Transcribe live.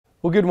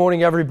Well, good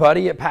morning,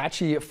 everybody.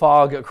 Patchy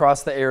fog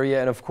across the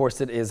area, and of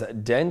course, it is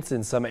dense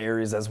in some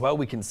areas as well.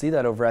 We can see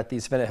that over at the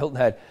Savannah Hilton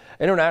Head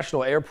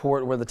International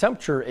Airport, where the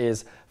temperature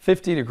is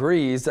 50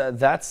 degrees.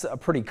 That's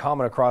pretty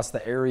common across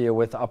the area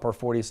with upper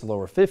 40s to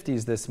lower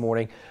 50s this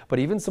morning, but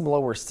even some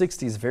lower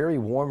 60s. Very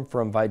warm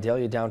from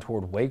Vidalia down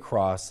toward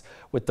Waycross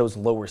with those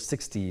lower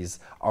 60s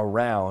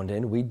around.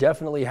 And we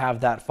definitely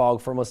have that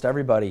fog for almost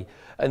everybody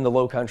in the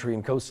Low Country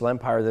and Coastal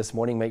Empire this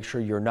morning. Make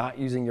sure you're not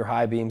using your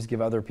high beams.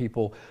 Give other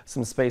people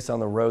some space on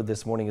the road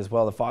this morning as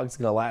well. The fog's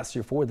going to last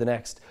you for the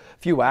next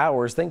few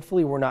hours.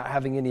 Thankfully, we're not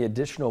having any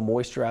additional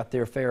moisture out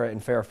there. FARA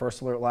and FARA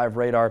First Alert Live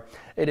radar.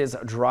 It is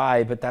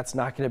dry, but that's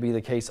not going to be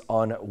the case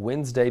on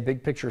Wednesday.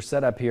 Big picture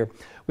setup here.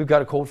 We've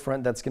got a cold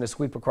front that's going to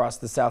sweep across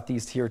the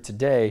southeast here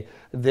today.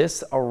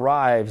 This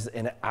arrives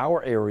in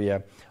our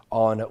area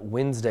on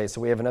Wednesday,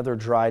 so we have another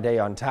dry day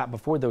on tap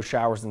before those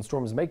showers and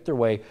storms make their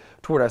way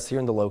toward us here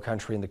in the Low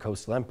Country and the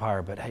Coastal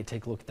Empire. But hey,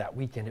 take a look at that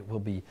weekend. It will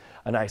be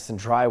a nice and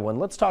dry one.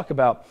 Let's talk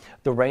about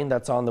the rain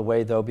that's on the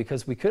way, though,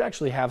 because we could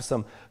actually have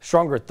some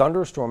stronger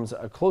thunderstorms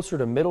closer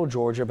to middle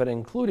Georgia, but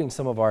including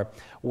some of our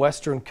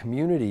western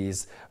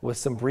communities with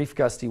some brief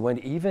gusty wind,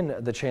 even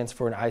the chance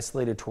for an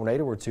isolated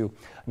tornado or two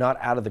not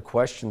out of the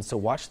question. So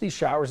watch these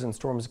showers and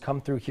storms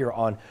come through here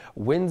on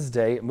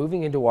Wednesday,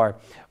 moving into our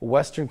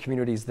western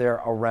communities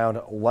there around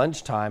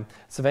lunchtime.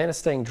 Savannah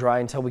staying dry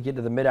until we get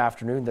to the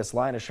mid-afternoon. This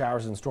line of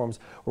showers and storms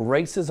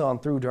races on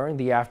through during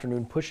the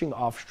afternoon, pushing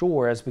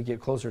offshore as we get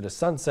closer to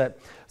sunset.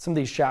 Some of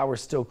these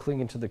showers still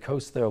clinging to the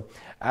coast, though,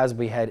 as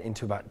we head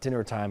into about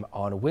dinner time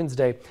on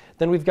Wednesday.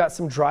 Then we've got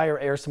some drier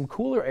air, some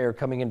cooler air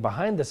coming in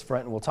behind this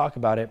front, and we'll talk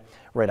about it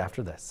right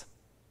after this.